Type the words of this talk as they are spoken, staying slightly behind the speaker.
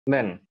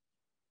Then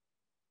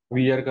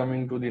we are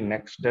coming to the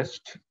next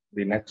test.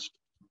 The next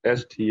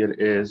test here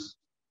is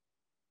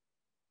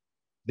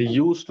the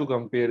use to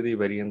compare the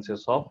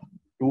variances of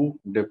two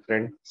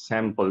different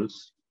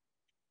samples.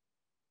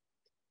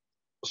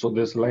 So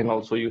this line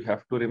also you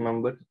have to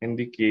remember in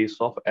the case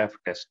of F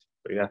test.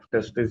 So F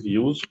test is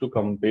used to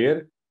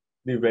compare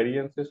the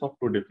variances of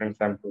two different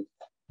samples.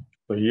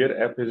 So here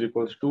F is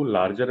equals to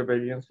larger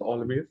variance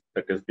always,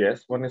 that is the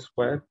S1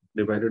 square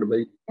divided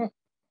by,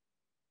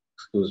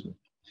 excuse me,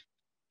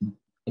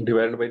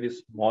 divided by the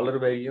smaller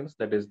variance,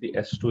 that is the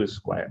S2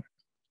 square.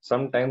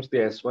 Sometimes the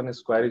S1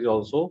 square is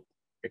also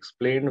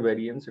explained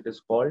variance, it is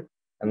called,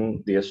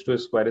 and the S2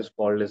 square is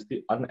called as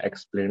the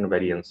unexplained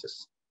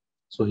variances.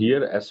 So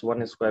here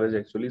S1 square is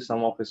actually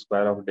sum of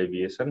square of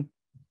deviation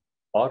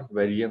or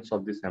variance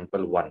of the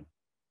sample 1.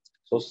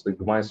 So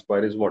sigma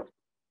square is what?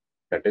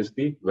 That is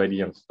the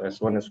variance.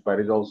 S1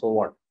 square is also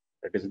what?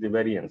 That is the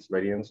variance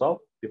of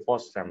the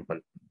first sample.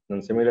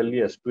 And similarly,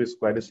 S2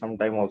 square is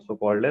sometimes also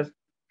called as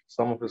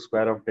sum of the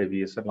square of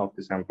deviation of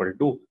the sample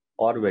 2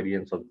 or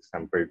variance of the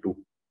sample 2.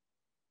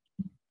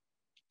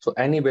 So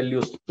any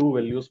values, two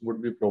values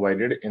would be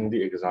provided in the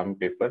exam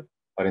paper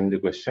or in the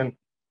question.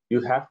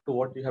 You have to,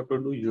 what you have to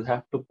do, you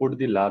have to put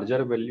the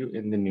larger value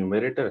in the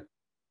numerator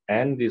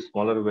and the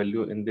smaller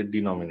value in the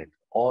denominator.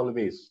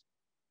 Always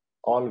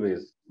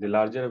the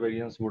larger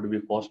variance would be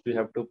first you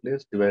have to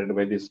place divided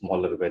by the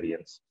smaller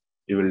variance.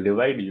 You will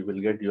divide, you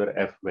will get your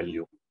F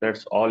value.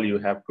 That's all you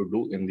have to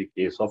do in the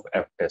case of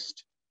F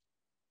test.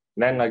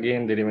 Then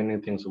again, the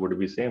remaining things would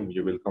be same.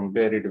 You will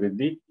compare it with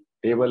the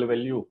table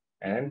value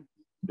and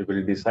you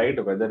will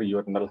decide whether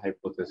your null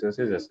hypothesis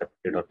is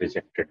accepted or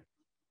rejected.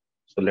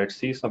 So let's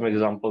see some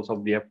examples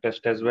of the F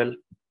test as well.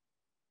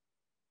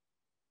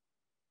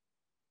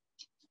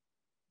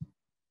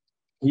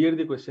 Here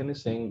the question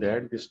is saying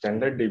that the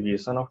standard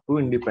deviation of two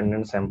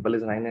independent sample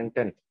is 9 and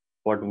 10.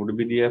 What would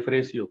be the F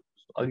ratio?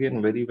 So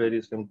again,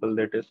 very simple.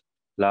 That is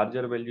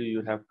larger value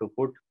you have to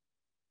put,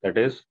 that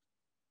is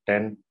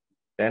 10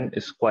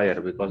 square,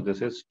 because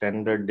this is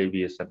standard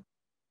deviation,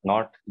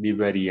 not the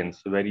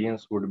variance.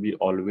 Variance would be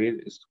always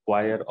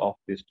square of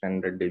the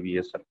standard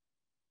deviation.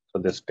 So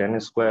this 10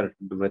 square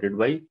divided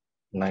by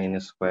 9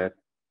 square.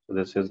 So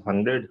this is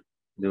 100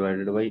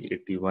 divided by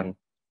 81.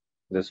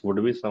 This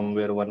would be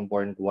somewhere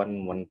 1.1,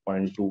 1.2,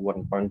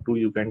 1.2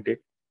 you can take.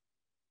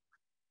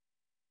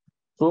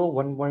 So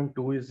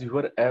 1.2 is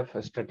your F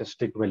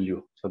statistic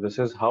value. So this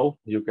is how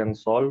you can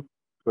solve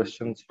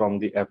questions from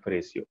the F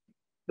ratio.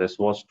 This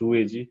was too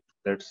easy.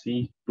 Let's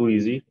see, too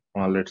easy.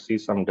 Let's see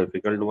some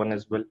difficult one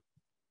as well.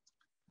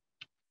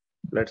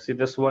 Let's see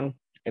this one.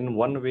 In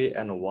one way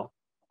ANOVA,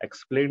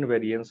 explained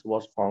variance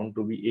was found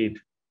to be 8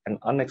 and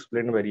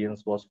unexplained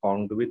variance was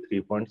found to be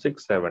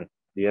 3.67.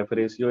 The F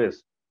ratio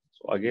is.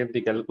 So again,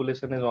 the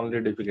calculation is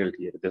only difficult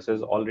here. This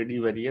is already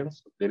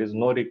variance. There is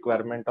no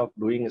requirement of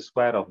doing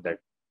square of that.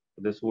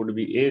 This would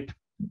be 8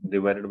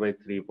 divided by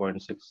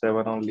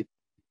 3.67 only.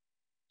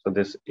 So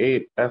this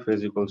 8 F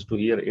is equals to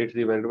here 8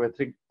 divided by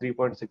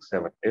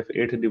 3.67. If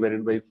 8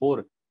 divided by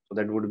 4, so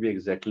that would be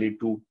exactly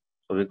 2.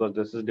 So because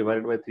this is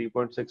divided by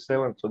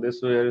 3.67, so this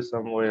here is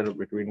somewhere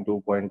between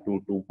 2.2,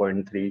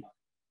 2.3.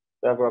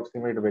 The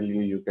approximate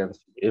value you can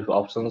see. If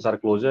options are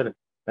closer,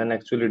 then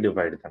actually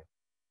divide them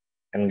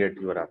and get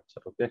your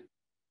answer. Okay.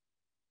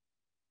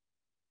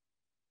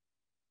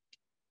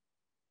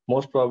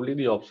 Most probably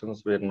the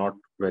options were not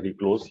very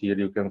close. Here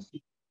you can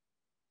see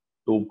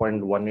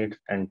 2.18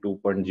 and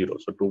 2.0.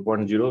 So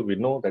 2.0 we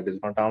know that is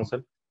not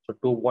answer. So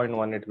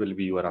 2.18 will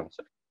be your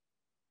answer.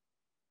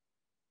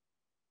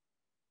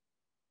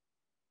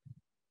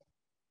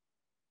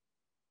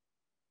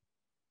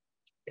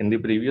 In the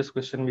previous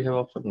question we have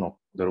option? No,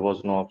 there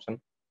was no option.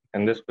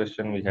 In this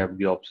question we have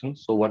the option.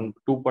 So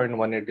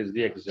 2.18 is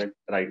the exact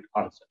right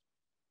answer.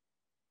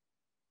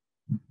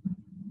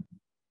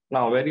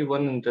 Now, very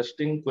one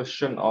interesting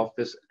question of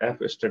this F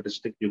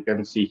statistic you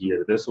can see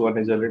here. This one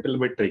is a little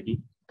bit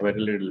tricky, very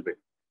little bit.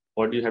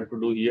 What you have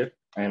to do here,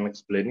 I am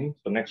explaining.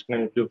 So next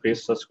time if you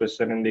face such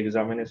question in the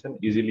examination,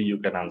 easily you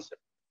can answer.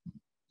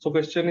 So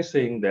question is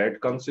saying that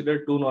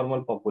consider two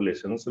normal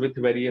populations with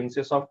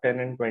variances of 10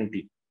 and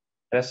 20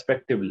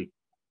 respectively.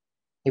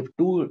 If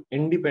two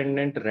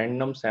independent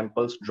random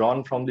samples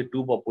drawn from the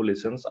two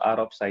populations are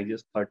of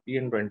sizes 30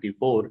 and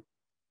 24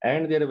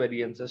 and their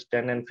variances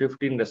 10 and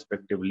 15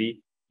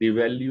 respectively, the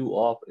value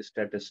of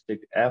statistic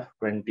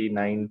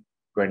F29,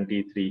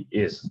 23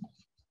 is.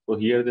 So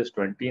here this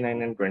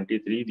 29 and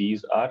 23,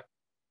 these are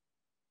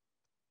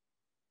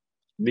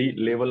the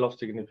level of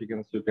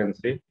significance you can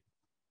say.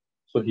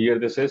 So here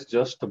this is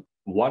just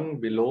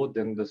one below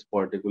than this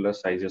particular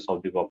sizes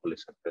of the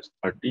population. This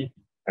 30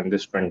 and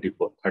this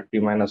 24. 30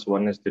 minus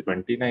 1 is the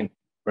 29.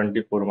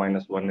 24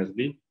 minus 1 is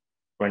the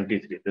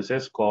 23. This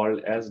is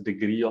called as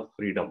degree of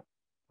freedom.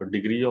 So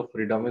degree of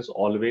freedom is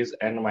always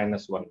n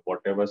minus 1.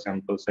 Whatever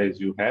sample size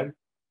you have,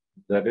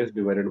 that is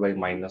divided by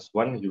minus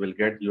 1. You will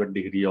get your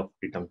degree of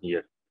freedom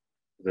here.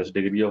 This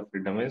degree of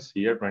freedom is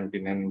here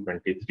 29 and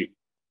 23.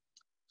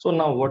 So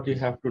now what you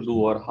have to do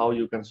or how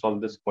you can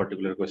solve this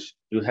particular question.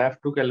 You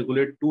have to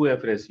calculate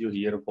 2F ratio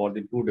here for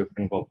the two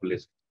different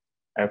populations,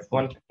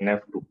 F1 and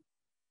F2.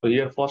 So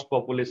here first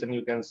population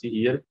you can see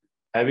here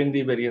having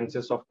the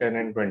variances of 10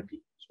 and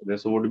 20. So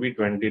this would be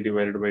 20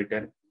 divided by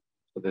 10.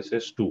 So this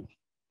is 2.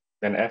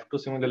 Then F2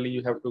 similarly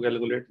you have to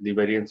calculate the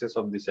variances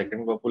of the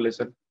second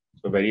population.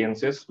 So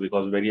variances,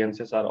 because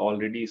variances are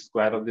already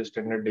square of the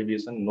standard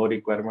deviation, no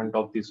requirement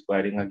of the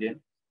squaring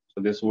again.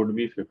 So this would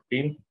be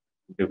 15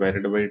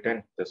 divided by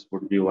 10. This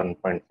would be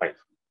 1.5.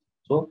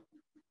 So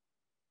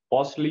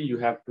firstly, you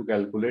have to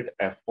calculate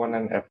F1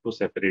 and F2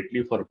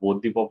 separately for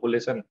both the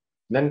population.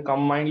 Then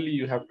combinedly,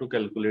 you have to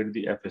calculate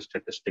the F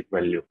statistic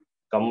value.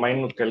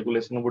 Combined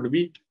calculation would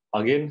be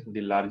again the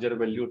larger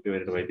value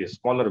divided by the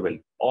smaller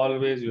value.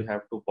 Always you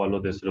have to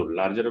follow this rule.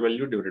 Larger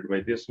value divided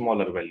by the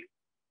smaller value.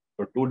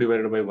 So 2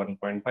 divided by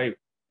 1.5.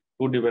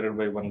 2 divided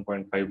by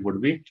 1.5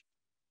 would be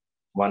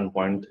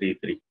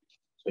 1.33.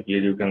 So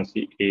here you can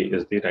see A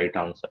is the right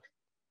answer.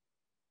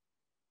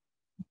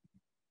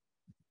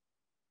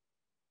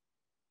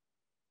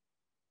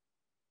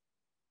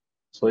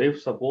 So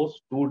if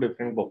suppose two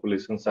different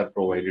populations are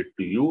provided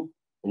to you,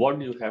 what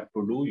you have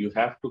to do, you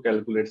have to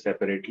calculate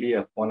separately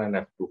F1 and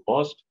F2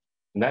 first.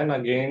 Then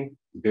again,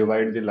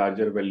 divide the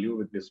larger value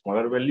with the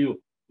smaller value.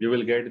 You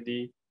will get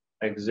the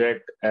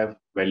exact F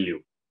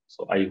value.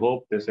 So I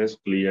hope this is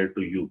clear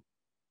to you.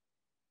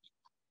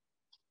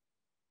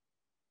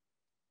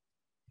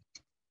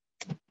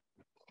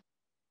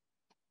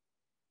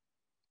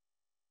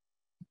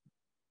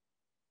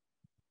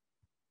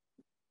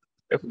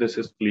 If this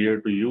is clear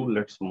to you,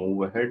 let's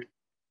move ahead.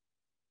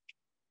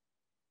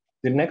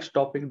 The next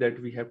topic that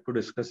we have to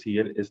discuss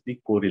here is the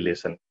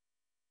correlation.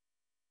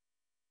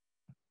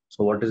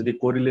 So what is the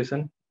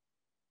correlation?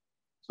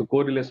 So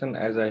correlation,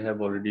 as I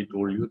have already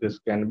told you, this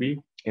can be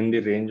in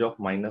the range of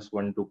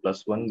 -1 to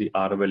 +1, the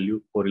R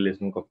value,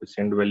 correlation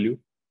coefficient value.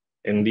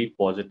 In the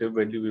positive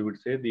value, we would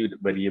say the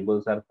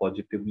variables are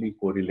positively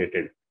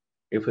correlated.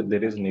 If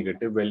there is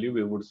negative value,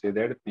 we would say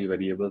that the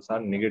variables are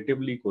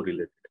negatively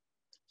correlated.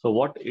 So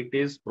what it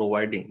is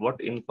providing, what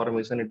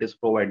information it is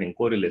providing,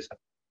 correlation.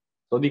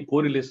 So the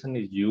correlation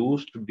is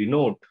used to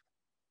denote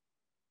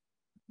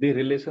the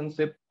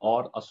relationship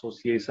or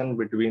association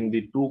between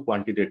the two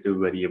quantitative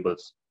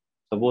variables.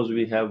 Suppose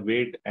we have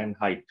weight and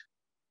height.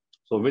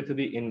 So with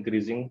the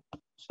increasing,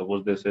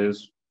 suppose this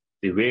is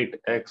the weight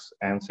X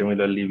and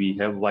similarly we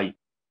have Y.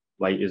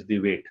 Y is the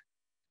weight.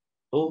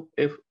 So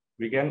if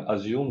we can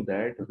assume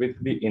that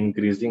with the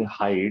increasing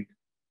height,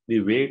 the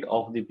weight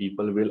of the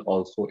people will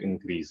also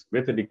increase.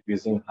 With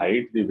decreasing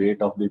height, the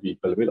weight of the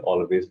people will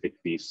always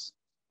decrease.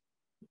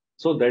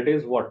 So that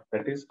is what?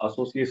 That is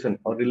association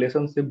or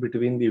relationship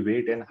between the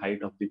weight and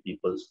height of the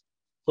peoples.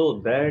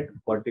 So that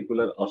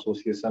particular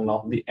association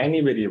of the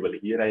any variable,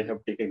 here I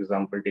have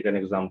taken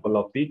example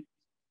of the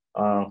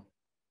uh,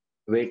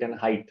 weight and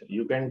height.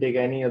 You can take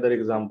any other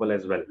example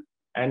as well,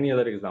 any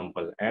other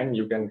example, and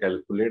you can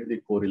calculate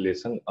the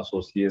correlation,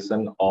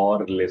 association,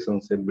 or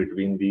relationship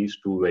between these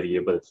two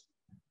variables.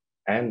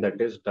 And that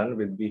is done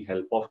with the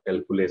help of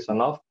calculation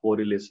of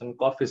correlation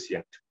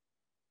coefficient.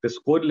 This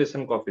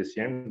correlation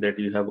coefficient that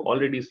you have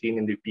already seen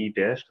in the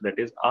t-test, that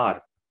is R.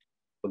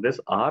 So this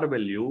R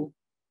value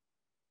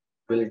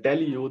will tell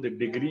you the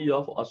degree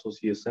of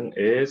association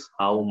is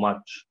how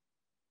much.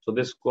 So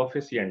this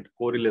coefficient,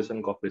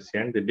 correlation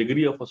coefficient, the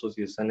degree of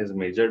association is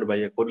measured by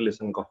a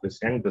correlation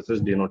coefficient. This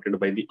is denoted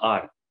by the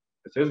R.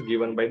 This is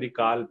given by the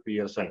Karl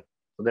Pearson.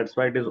 So that's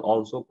why it is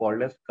also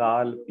called as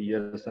Karl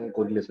Pearson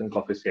correlation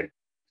coefficient.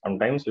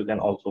 Sometimes you can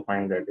also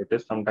find that it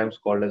is sometimes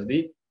called as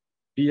the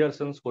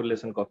Pearson's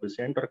correlation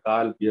coefficient or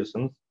Karl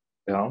Pearson's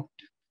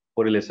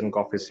correlation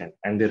coefficient.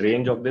 And the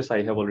range of this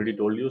I have already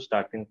told you,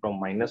 starting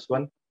from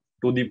 -1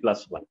 to the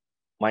 +1.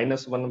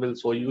 -1 will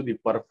show you the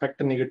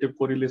perfect negative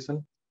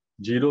correlation.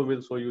 0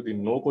 will show you the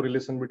no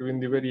correlation between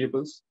the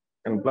variables.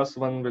 And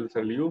 +1 will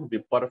tell you the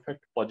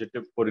perfect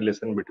positive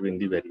correlation between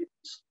the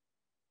variables.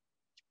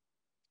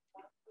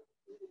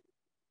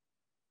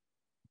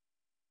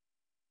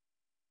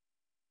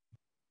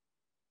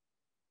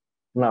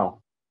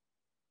 Now,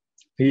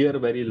 here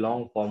very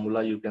long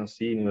formula you can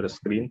see in your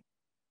screen.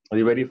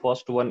 The very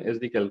first one is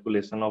the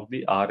calculation of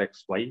the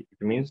Rxy.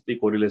 It means the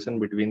correlation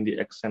between the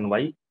X and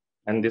Y,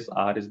 and this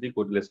R is the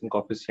correlation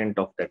coefficient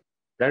of that.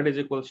 That is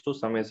equals to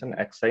summation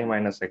Xi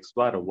minus X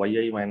bar,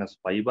 Yi minus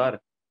Y bar,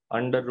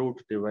 under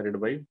root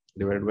divided by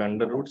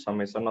under root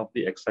summation of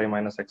the Xi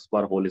minus X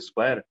bar whole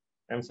square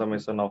and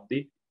summation of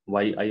the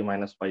Yi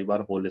minus Y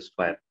bar whole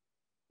square.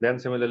 Then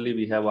similarly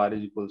we have R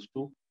is equals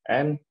to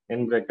n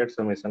in bracket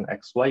summation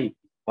Xy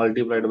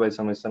multiplied by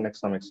summation X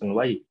summation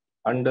Y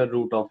under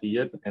root of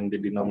here in the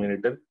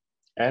denominator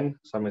and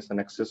summation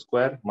X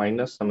square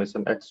minus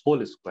summation X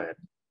whole square.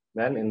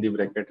 Then in the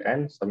bracket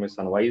n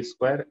summation Y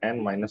square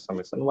and minus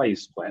summation Y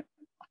square.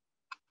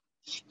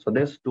 So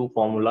this two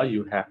formula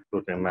you have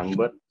to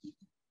remember.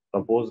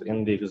 Suppose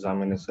in the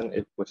examination,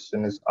 if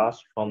question is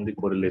asked from the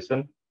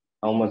correlation,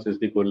 how much is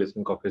the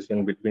correlation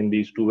coefficient between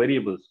these two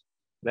variables?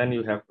 Then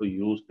you have to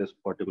use this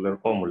particular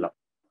formula.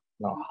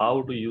 Now,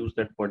 how to use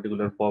that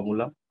particular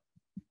formula?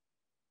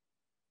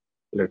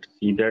 Let's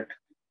see that.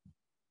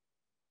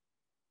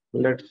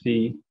 Let's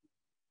see.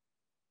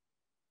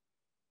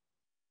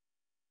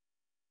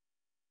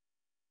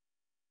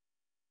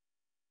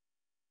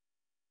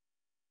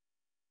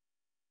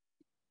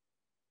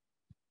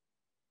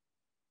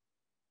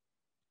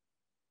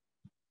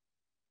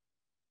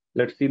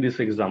 Let's see this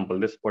example,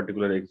 this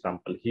particular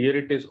example. Here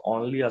it is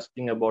only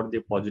asking about the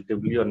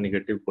positively or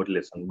negative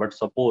correlation. But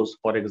suppose,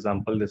 for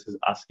example, this is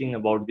asking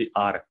about the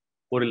R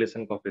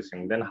correlation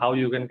coefficient. Then how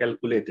you can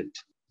calculate it?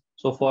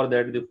 So for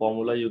that, the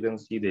formula you can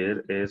see there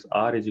is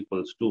R is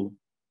equals to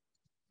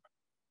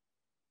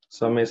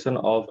summation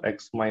of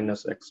x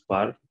minus x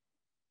bar,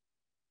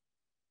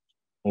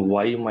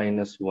 y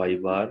minus y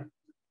bar,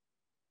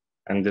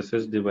 and this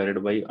is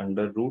divided by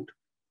under root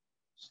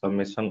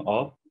summation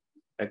of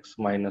x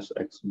minus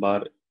x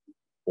bar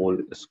whole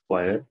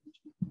square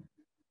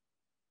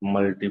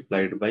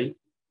multiplied by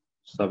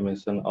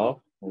summation of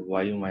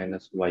y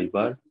minus y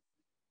bar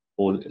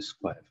whole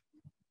square.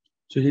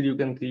 So here you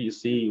can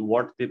see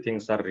what the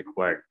things are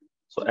required.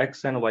 So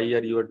x and y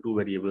are your two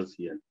variables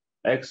here.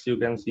 X you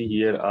can see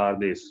here are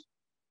this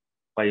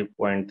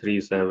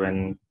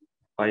 5.37,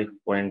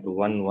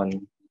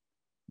 5.11.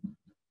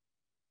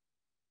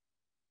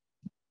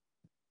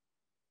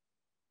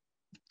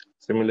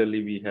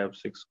 Similarly, we have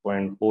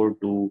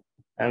 6.42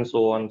 and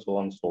so on, so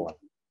on, so on,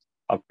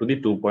 up to the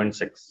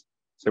 2.6.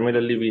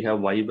 Similarly, we have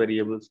y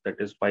variables, that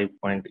is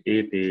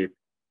 5.88.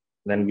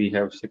 Then we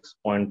have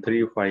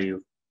 6.35.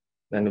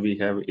 Then we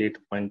have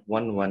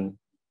 8.11.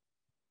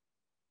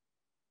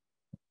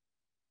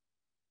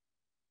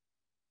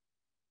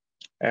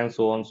 And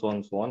so on, so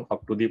on, so on,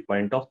 up to the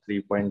point of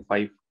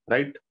 3.5,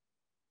 right?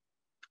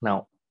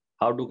 Now,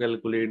 how to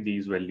calculate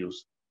these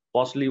values?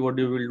 Firstly, what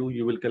you will do,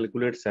 you will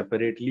calculate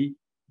separately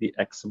the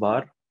x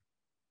bar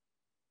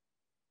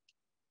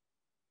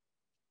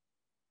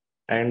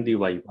and the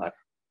y bar.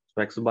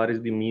 So x bar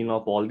is the mean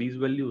of all these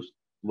values,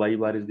 y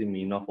bar is the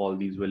mean of all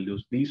these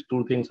values. These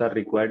two things are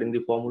required in the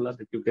formula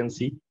that you can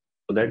see,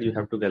 so that you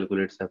have to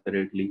calculate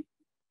separately.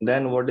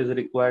 Then what is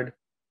required?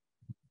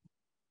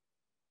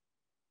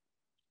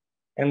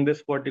 In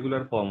this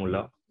particular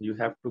formula, you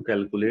have to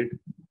calculate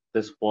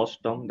this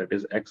first term, that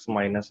is x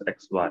minus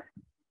x bar.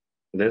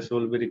 This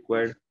will be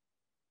required.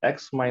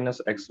 X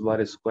minus x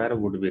bar square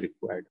would be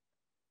required.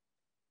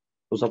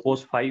 So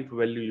suppose 5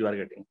 value you are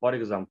getting. For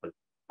example,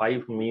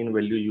 5 mean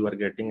value you are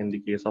getting in the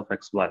case of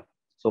x bar.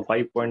 So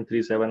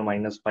 5.37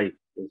 minus 5,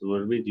 this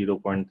would be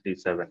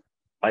 0.37.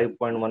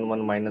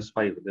 5.11 minus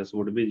 5, this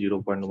would be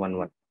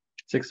 0.11.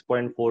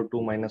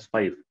 6.42 minus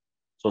 5.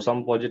 So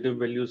some positive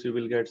values you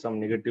will get, some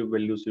negative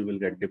values you will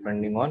get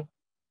depending on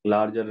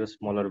larger or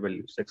smaller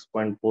value.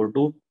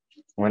 6.42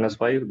 minus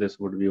 5, this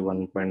would be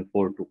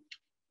 1.42.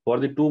 For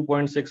the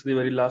 2.6, the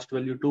very last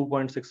value,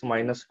 2.6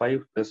 minus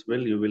 5, this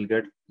will you will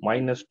get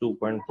minus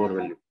 2.4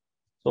 value.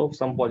 So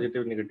some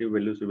positive, negative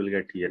values you will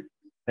get here.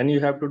 Then you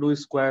have to do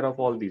square of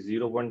all these.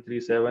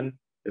 0.37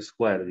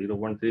 square,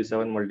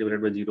 0.37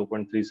 multiplied by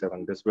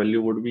 0.37. This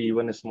value would be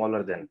even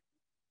smaller than.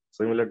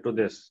 Similar to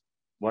this,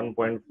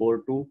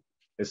 1.42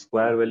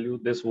 square value,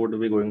 this would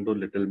be going to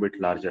little bit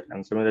larger.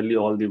 And similarly,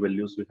 all the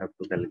values you have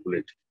to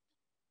calculate.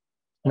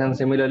 And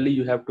similarly,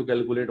 you have to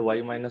calculate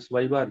y minus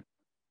y bar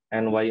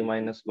and y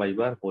minus y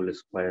bar whole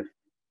square.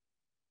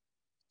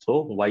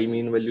 So y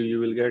mean value you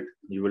will get,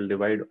 you will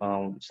divide,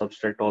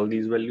 subtract all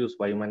these values,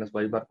 y minus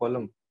y bar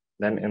column,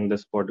 then in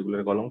this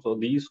particular column. So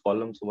these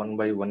columns one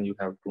by one you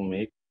have to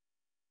make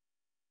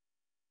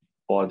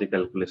for the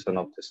calculation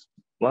of this.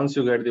 Once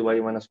you get the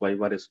y minus y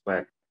bar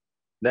square,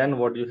 then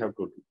what you have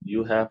to do?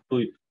 You have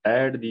to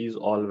add these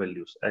all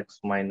values, x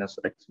minus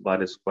x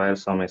bar square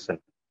summation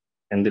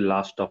in the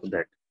last of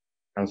that.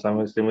 And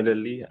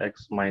similarly,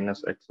 x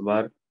minus x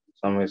bar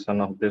summation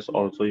of this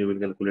also you will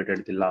calculate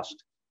at the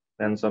last.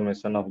 Then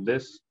summation of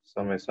this,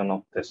 summation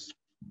of this.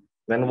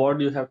 Then what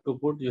you have to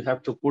put? You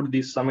have to put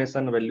these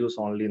summation values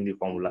only in the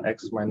formula.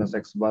 X minus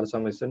x bar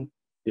summation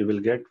you will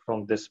get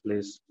from this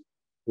place.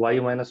 Y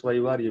minus y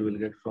bar you will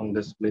get from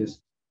this place.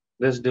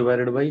 This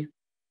divided by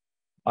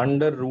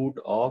under root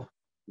of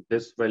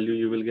this value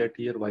you will get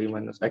here, y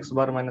minus x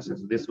bar minus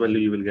x, this value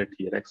you will get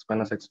here, x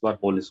minus x bar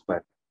whole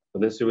square. So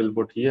this you will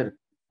put here,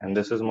 and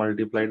this is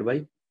multiplied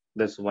by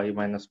this y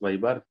minus y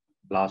bar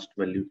last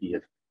value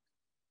here.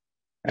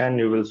 And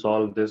you will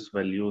solve this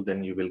value,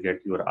 then you will get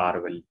your R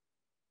value.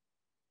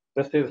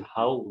 This is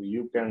how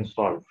you can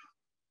solve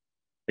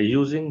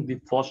using the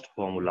first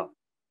formula.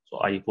 So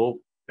I hope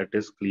that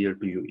is clear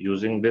to you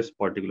using this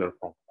particular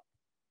formula.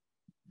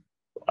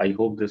 So I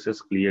hope this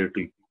is clear to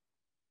you.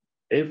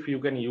 If you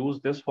can use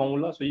this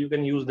formula, so you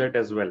can use that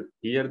as well.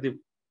 Here the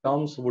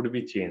terms would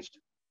be changed.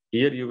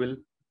 Here you will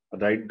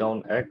write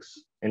down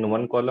x in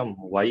one column,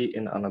 y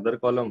in another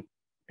column.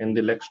 In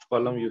the next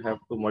column, you have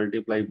to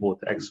multiply both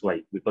x,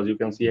 y, because you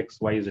can see x,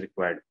 y is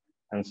required.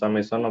 And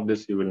summation of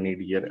this you will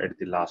need here at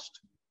the last.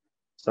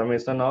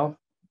 Summation of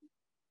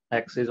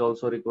x is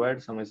also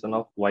required, summation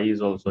of y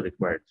is also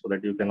required, so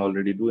that you can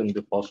already do in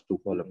the first two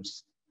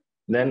columns.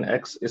 Then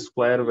x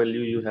square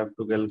value you have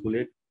to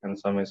calculate and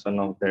summation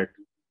of that.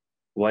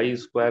 Y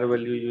square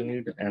value you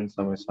need and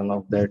summation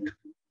of that.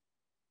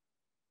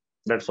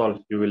 That's all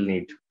you will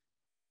need.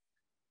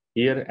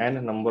 Here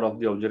n number of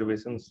the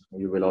observations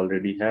you will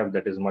already have,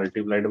 that is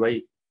multiplied by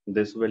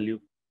this value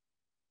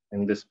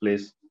in this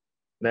place.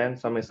 Then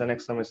summation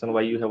x, summation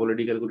y, you have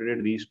already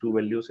calculated these two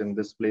values in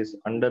this place.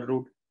 Under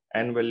root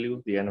n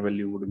value, the n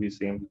value would be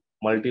same,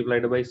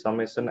 multiplied by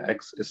summation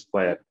x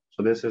square.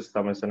 So this is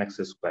summation x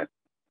square.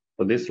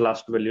 So this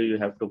last value you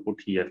have to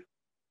put here,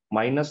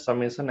 minus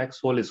summation x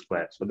whole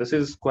square. So this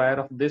is square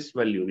of this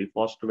value, the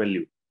first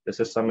value. This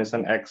is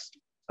summation x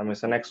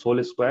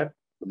whole square.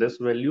 This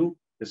value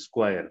is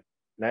square.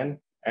 Then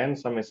and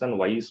summation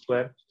y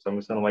square.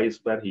 Summation y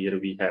square here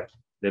we have.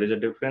 There is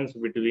a difference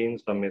between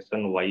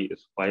summation y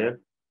square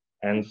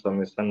and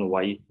summation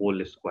y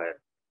whole square.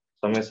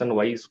 Summation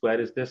y square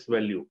is this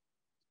value,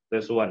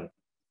 this one.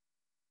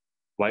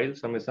 While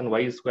summation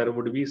y square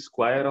would be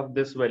square of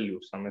this value,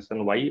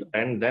 summation y,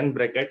 and then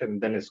bracket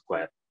and then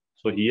square.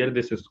 So here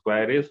this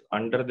square is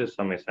under this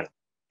summation.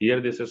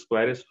 Here this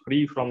square is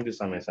free from the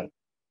summation.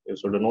 You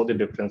should know the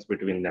difference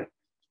between them.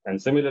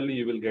 And similarly,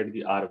 you will get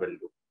the R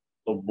value.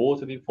 So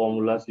both the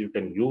formulas you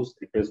can use.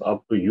 It is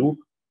up to you.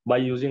 By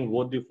using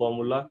both the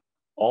formula,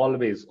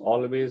 always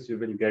you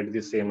will get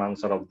the same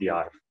answer of the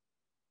R.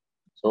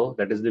 So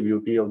that is the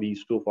beauty of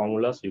these two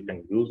formulas. You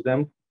can use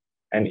them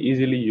and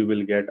easily you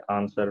will get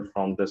answer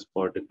from this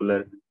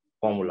particular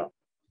formula.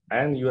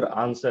 And your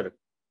answer,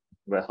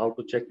 how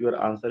to check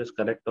your answer is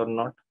correct or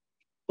not.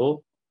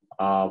 So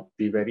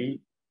the very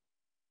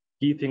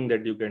key thing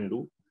that you can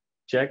do,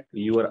 check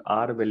your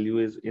R value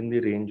is in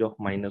the range of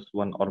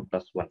 -1 or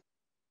 +1.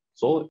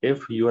 So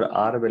if your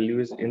R value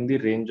is in the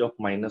range of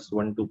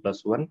 -1 to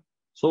 +1,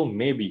 so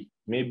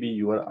maybe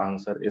your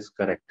answer is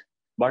correct.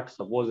 But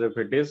suppose if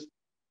it is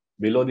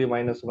below the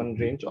 -1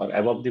 range or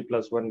above the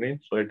 +1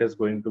 range, so it is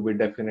going to be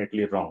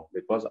definitely wrong,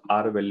 because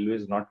R value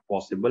is not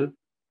possible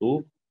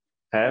to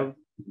have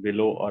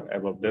below or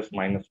above this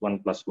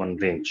 -1 +1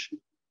 range.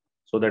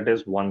 So that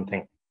is one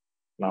thing.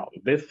 Now,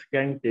 this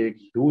can take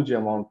huge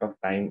amount of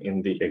time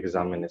in the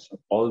examination,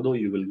 although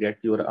you will get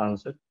your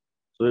answer.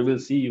 So we will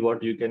see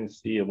what you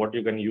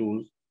can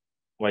use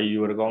by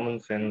your common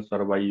sense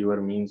or by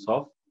your means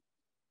of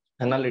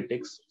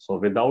analytics. So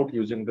without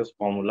using this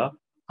formula,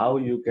 how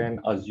you can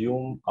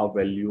assume a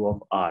value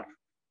of R.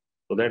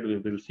 So that we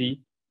will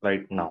see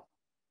right now.